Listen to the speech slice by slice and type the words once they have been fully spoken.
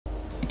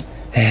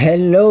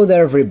Hello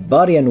there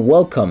everybody and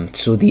welcome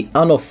to the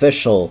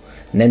unofficial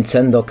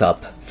Nintendo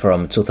Cup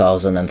from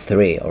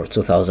 2003 or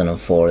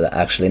 2004 that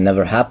actually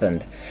never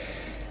happened.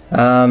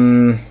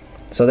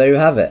 So there you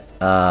have it.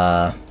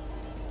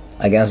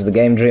 Against the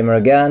Game Dreamer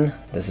again.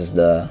 This is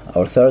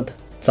our third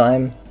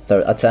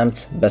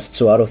attempt, best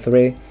 2 out of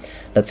 3.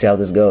 Let's see how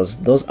this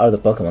goes. Those are the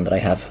Pokemon that I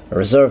have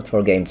reserved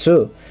for Game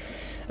 2.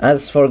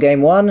 As for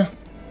Game 1,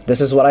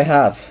 this is what I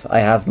have. I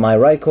have my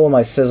Raikou,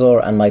 my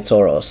Scizor, and my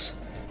Tauros.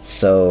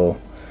 So,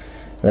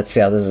 let's see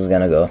how this is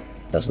gonna go.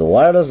 That's the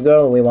wireless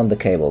girl, we want the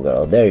cable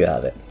girl. There you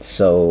have it.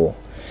 So,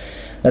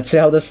 let's see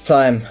how this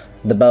time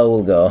the bell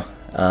will go.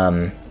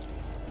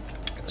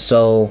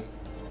 So,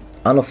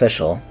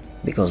 unofficial,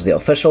 because the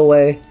official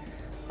way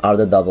are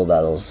the double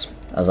battles,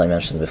 as I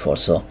mentioned before.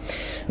 So,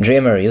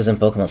 Dreamer using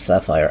Pokemon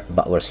Sapphire,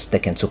 but we're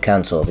sticking to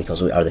Kanto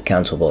because we are the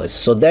Kanto boys.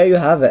 So there you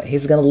have it.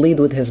 He's gonna lead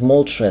with his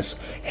Moltres,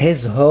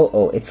 his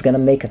Ho-Oh. It's gonna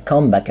make a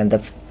comeback, and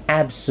that's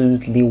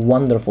absolutely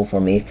wonderful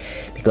for me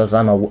because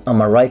I'm a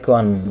Raikou.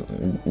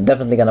 I'm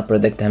definitely gonna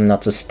predict him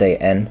not to stay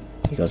in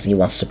because he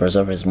wants to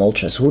preserve his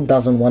Moltres. Who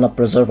doesn't want to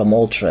preserve a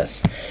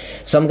Moltres?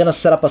 So I'm gonna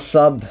set up a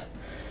sub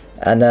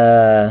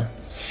and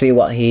see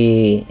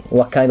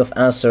what kind of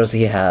answers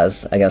he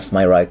has against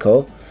my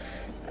Raikou,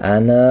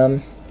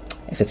 and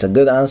if it's a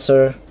good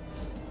answer,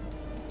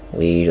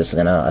 we're just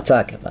gonna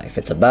attack. But if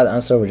it's a bad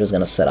answer, we're just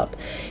gonna set up.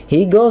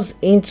 He goes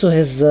into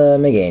his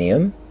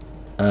Meganium.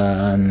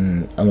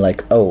 I'm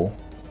like, oh,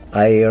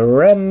 I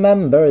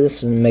remember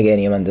this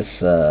Meganium and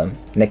this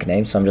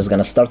nickname, so I'm just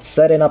gonna start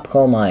setting up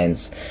Calm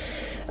Minds.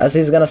 As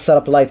he's gonna set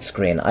up Light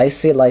Screen. I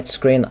see Light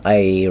Screen,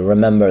 I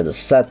remember the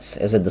sets.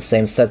 Is it the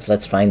same sets?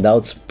 Let's find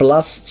out.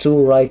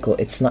 +2 Raikou.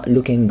 It's not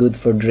looking good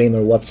for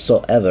Dreamer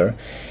whatsoever.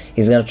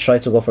 He's gonna try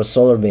to go for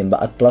Solar Beam,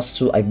 but at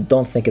 +2, I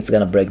don't think it's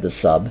gonna break the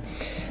sub.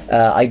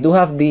 I do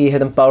have the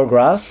Hidden Power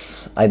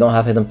Grass. I don't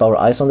have Hidden Power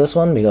Ice on this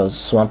one because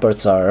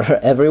Swamperts are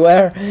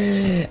everywhere.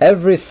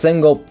 Every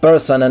single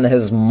person and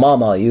his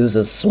mama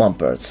uses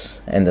Swamperts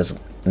in this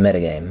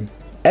metagame.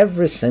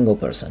 Every single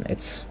person.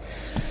 It's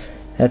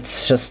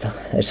just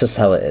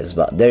how it is.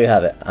 But there you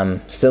have it.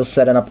 I'm still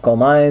setting up Calm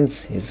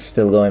Minds. He's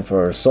still going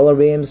for Solar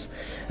Beams.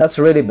 That's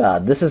really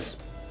bad. This is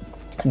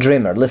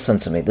Dreamer. Listen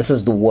to me. This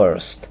is the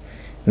worst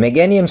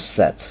Meganium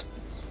set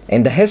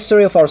in the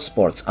history of our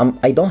sports.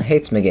 I don't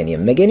hate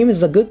Meganium. Meganium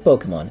is a good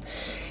Pokemon.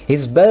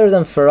 He's better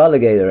than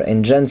Feraligatr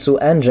in Gen 2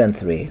 and Gen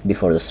 3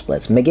 before the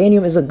splits.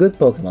 Meganium is a good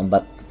Pokemon,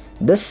 but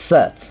this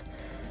set,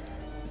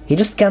 he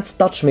just can't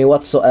touch me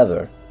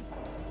whatsoever.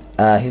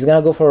 He's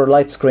gonna go for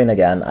Light Screen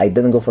again. I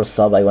didn't go for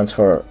sub, I went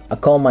for a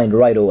Calm Mind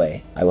right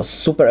away. I was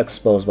super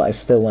exposed, but I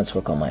still went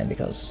for Calm Mind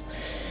because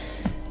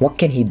what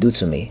can he do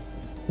to me?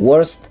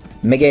 Worst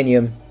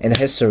Meganium in the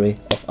history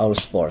of our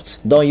sports.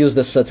 Don't use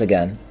this set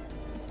again.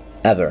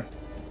 Ever.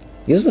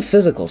 Use the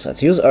physical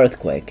sets. Use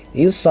Earthquake.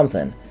 Use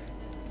something.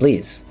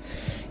 Please.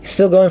 He's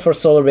still going for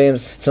Solar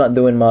Beams. It's not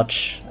doing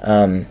much.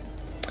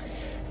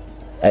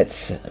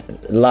 It's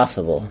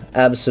laughable.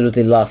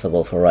 Absolutely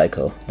laughable for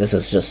Raikou. This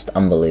is just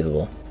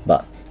unbelievable.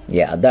 But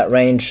yeah, at that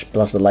range,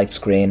 plus the Light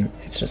Screen,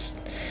 it's just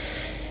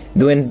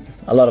doing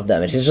a lot of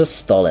damage. He's just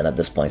stalling at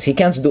this point. He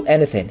can't do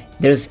anything.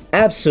 There's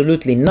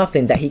absolutely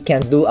nothing that he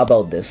can't do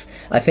about this.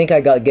 I think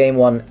I got Game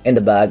 1 in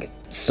the bag.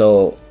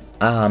 So,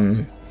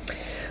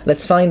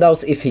 let's find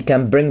out if he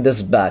can bring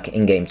this back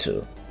in Game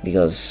 2,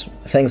 because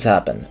things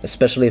happen,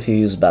 especially if you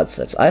use bad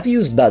sets. I've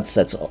used bad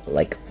sets,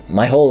 like,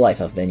 my whole life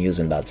I've been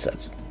using bad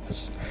sets,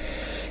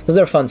 because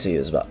they're fun to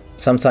use, but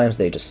sometimes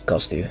they just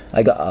cost you.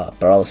 I got a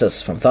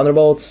Paralysis from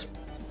Thunderbolts,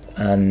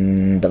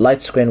 and the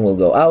Light Screen will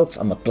go out.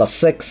 I'm at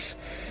 +6,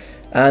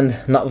 and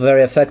not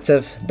very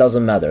effective.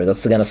 Doesn't matter,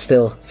 that's gonna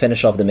still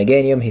finish off the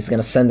Meganium. He's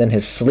gonna send in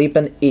his Sleep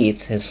and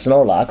Eat, his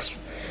Snorlax,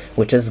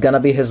 which is gonna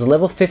be his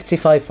level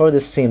 55 for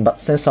this team, but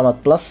since I'm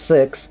at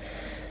 +6,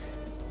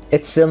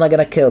 it's still not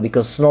gonna kill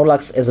because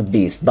Snorlax is a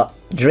beast. But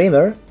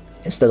Dreamer,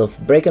 instead of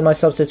breaking my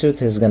substitute,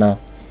 he's gonna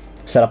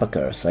set up a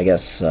curse, I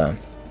guess.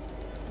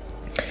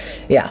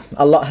 Yeah,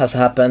 a lot has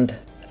happened,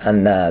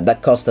 and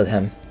that costed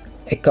him.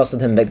 It costed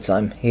him big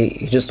time.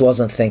 He just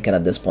wasn't thinking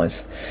at this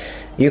point.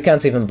 You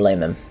can't even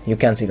blame him. You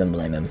can't even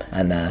blame him.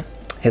 And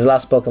his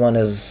last Pokemon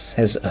is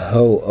his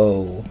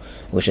Ho-Oh,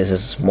 which is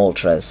his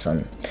Moltres,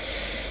 and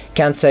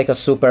can't take a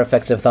super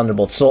effective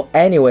Thunderbolt. So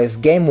anyways,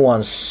 Game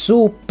 1,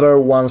 super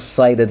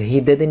one-sided.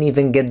 He didn't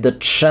even get the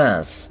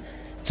chance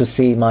to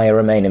see my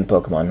remaining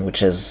Pokemon,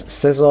 which is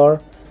Scizor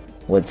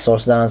with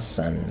Source Dance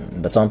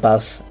and Baton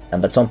Pass,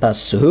 and Baton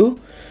Pass to who?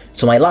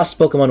 To my last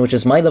Pokemon, which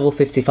is my level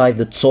 55,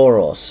 the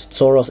Tauros.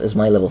 Tauros is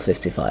my level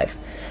 55.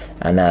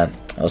 And I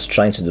was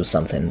trying to do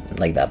something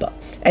like that, but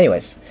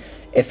anyways,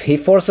 if he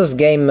forces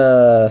Game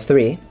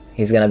 3,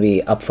 he's gonna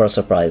be up for a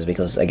surprise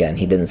because, again,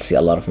 he didn't see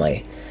a lot of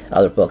my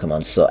other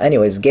Pokemon. So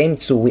anyways, Game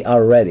 2, we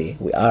are ready.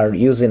 We are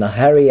using a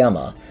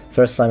Hariyama.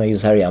 First time I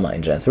use Hariyama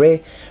in Gen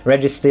 3.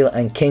 Registeel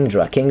and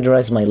Kingdra. Kingdra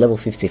is my level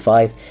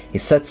 55. He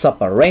sets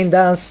up a Rain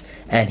Dance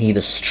and he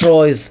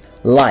destroys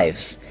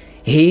lives.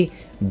 He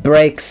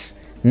breaks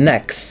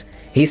necks.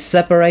 He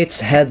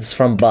separates heads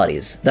from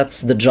bodies.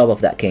 That's the job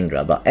of that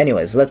Kingdra. But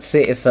anyways, let's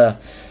see if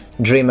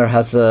Dreamer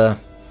has a...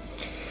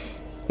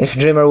 if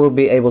Dreamer will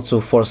be able to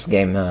force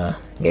game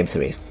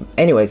 3.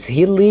 Anyways,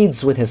 he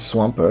leads with his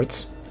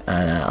Swampert,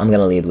 and I'm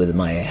gonna lead with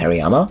my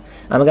Hariyama.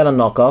 I'm gonna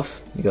knock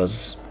off,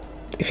 because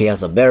if he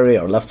has a berry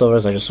or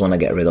leftovers, I just want to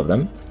get rid of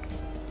them.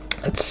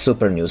 It's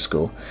super new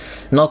school.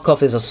 Knock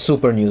off is a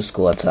super new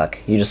school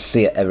attack. You just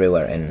see it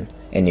everywhere in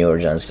newer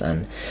gens,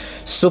 and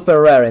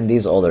super rare in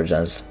these older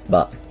gens,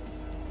 but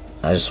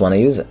I just want to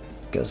use it,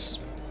 because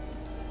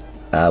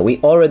we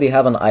already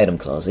have an item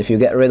clause. If you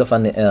get rid of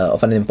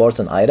an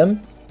important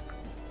item,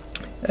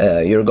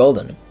 you're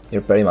golden.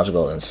 You're pretty much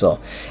golden. So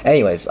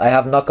anyways, I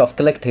have knockoff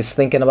clicked. He's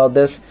thinking about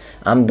this.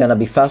 I'm gonna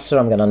be faster.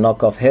 I'm gonna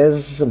knock off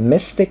his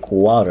Mystic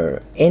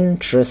Water.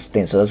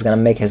 Interesting. So that's gonna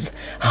make his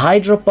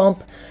Hydro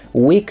Pump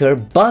weaker,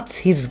 but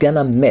he's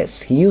gonna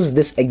miss. He used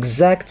this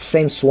exact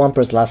same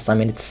Swampert last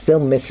time and it's still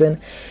missing.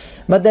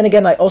 But then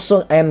again, I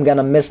also am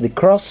gonna miss the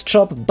Cross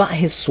Chop, but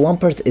his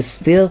Swampert is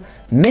still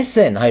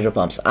missing Hydro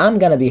Pumps. I'm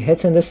gonna be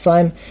hitting this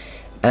time,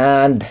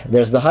 and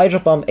there's the Hydro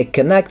Pump. It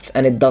connects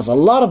and it does a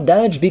lot of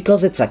damage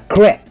because it's a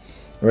crit.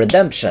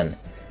 Redemption.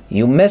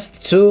 You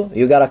missed 2,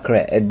 you got a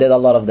crit. It did a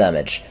lot of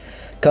damage.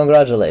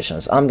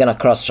 Congratulations. I'm gonna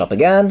Cross Chop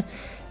again.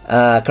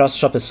 Cross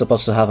Chop is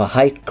supposed to have a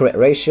high crit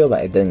ratio,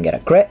 but it didn't get a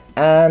crit.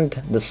 And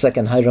the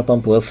second Hydro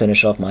Pump will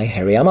finish off my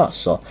Hariyama.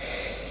 So,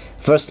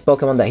 first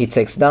Pokemon that he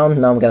takes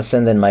down. Now I'm gonna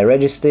send in my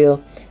Registeel.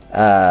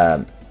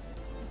 I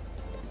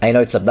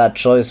know it's a bad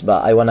choice,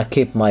 but I wanna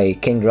keep my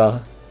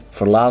Kingdra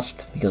for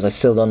last, because I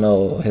still don't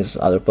know his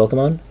other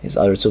Pokemon, his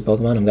other 2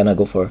 Pokemon. I'm gonna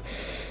go for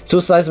 2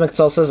 Seismic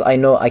Tossers. I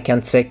know I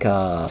can take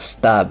a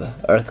Stab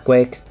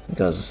Earthquake,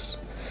 because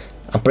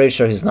I'm pretty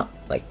sure he's not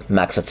like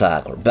max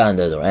attack or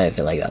banded or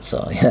anything like that,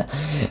 so yeah,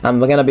 I'm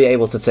gonna be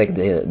able to take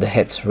the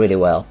hits really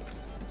well,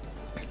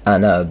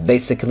 and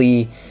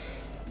basically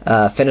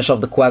finish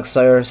off the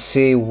Quagsire,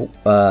 see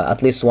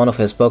at least one of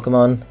his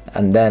Pokemon,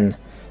 and then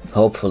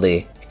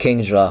hopefully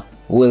Kingdra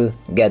will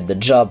get the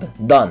job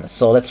done.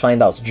 So let's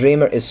find out.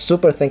 Dreamer is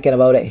super thinking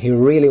about it. He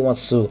really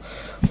wants to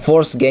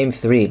force game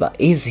 3, but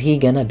is he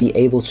gonna be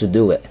able to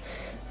do it?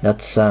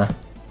 That's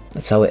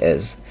how it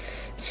is.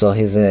 So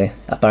he's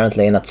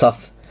apparently in a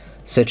tough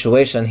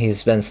situation.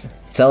 He's been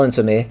telling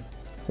to me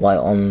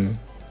while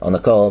on the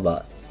call,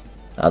 but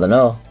I don't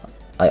know.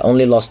 I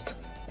only lost.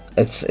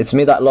 It's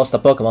me that lost a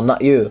Pokemon,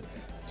 not you.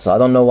 So I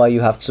don't know why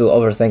you have to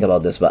overthink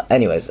about this. But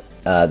anyways,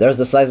 there's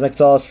the Seismic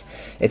Toss.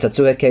 It's a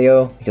 2-hit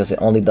KO because it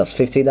only does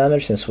 50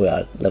 damage since we are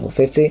at level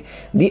 50.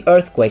 The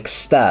Earthquake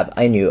Stab,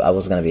 I knew I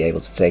was gonna be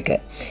able to take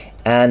it.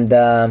 And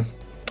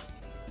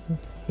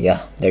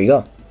yeah, there you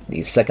go.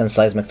 The second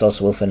Seismic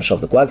Toss will finish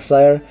off the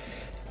Quagsire.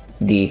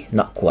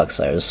 Not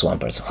Quagsire, the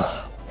Swampert.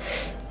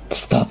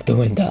 Stop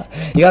doing that.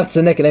 You have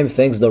to nickname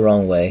things the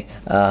wrong way.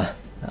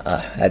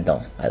 I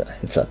don't.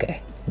 It's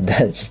okay.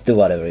 Just do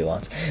whatever you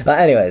want. But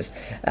anyways,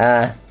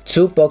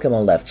 2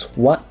 Pokemon left.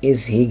 What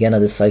is he gonna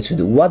decide to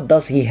do? What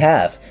does he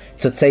have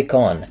to take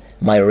on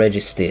my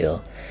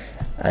Registeel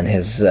and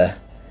his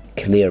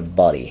clear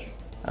body?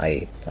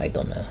 I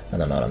don't know. I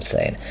don't know what I'm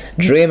saying.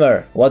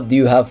 Dreamer, what do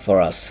you have for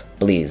us?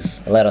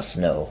 Please, let us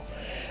know.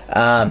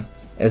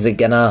 Is it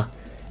gonna...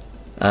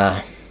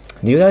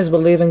 do you guys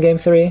believe in game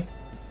 3?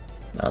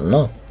 I don't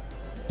know.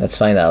 Let's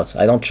find out.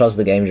 I don't trust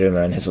the Game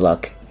Dreamer and his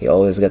luck. He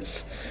always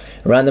gets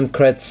random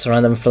crits,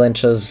 random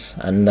flinches,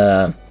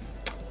 and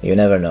you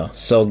never know.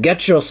 So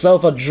get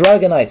yourself a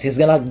Dragonite. He's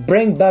gonna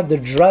bring back the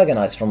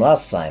Dragonite from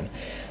last time.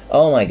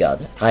 Oh my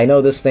god. I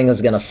know this thing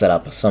is gonna set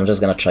up, so I'm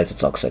just gonna try to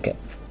Toxic it.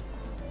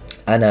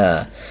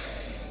 And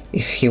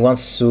if he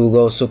wants to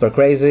go super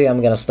crazy,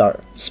 I'm gonna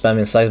start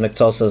spamming Seismic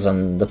Tosses,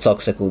 and the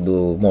Toxic will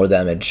do more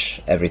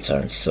damage every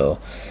turn. So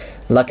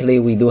luckily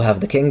we do have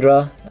the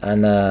Kingdra,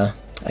 and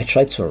I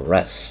tried to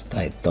rest.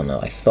 I don't know,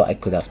 I thought I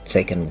could have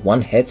taken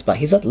 1 hit, but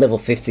he's at level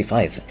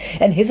 55,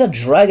 and he's a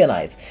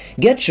Dragonite.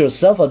 Get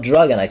yourself a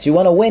Dragonite. You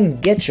wanna win?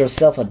 Get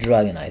yourself a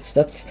Dragonite.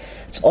 That's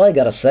all I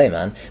gotta say,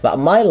 man. But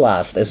my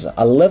last is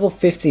a level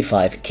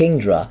 55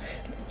 Kingdra.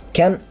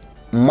 Can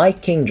my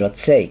Kingdra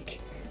take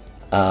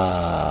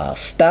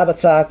stab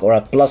attack or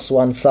a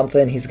 +1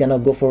 something? He's gonna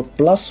go for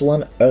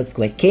 +1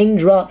 Earthquake.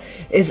 Kingdra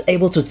is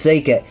able to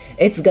take it.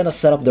 It's gonna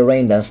set up the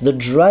Rain Dance. The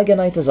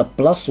Dragonite is a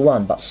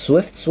 +1, but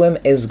Swift Swim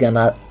is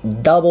gonna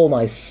double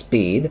my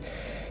speed.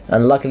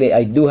 And luckily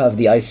I do have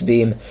the Ice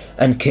Beam,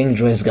 and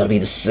Kingdra is gonna be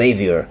the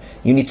savior.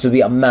 You need to be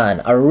a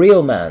man, a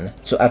real man,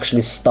 to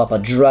actually stop a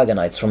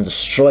Dragonite from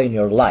destroying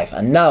your life.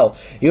 And now,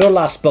 your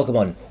last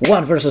Pokemon,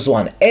 1 versus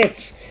 1.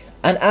 It's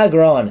an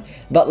Aggron,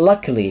 but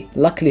luckily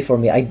for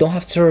me, I don't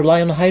have to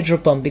rely on Hydro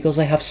Pump because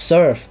I have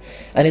Surf,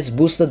 and it's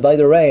boosted by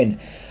the rain.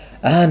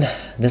 And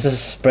this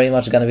is pretty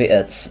much gonna be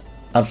it.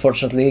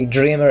 Unfortunately,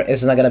 Dreamer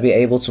is not gonna be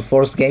able to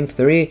force game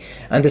 3,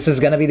 and this is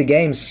gonna be the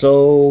game.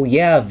 So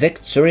yeah,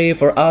 victory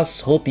for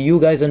us. Hope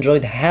you guys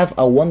enjoyed. Have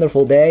a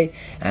wonderful day,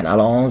 and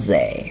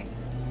allons-y.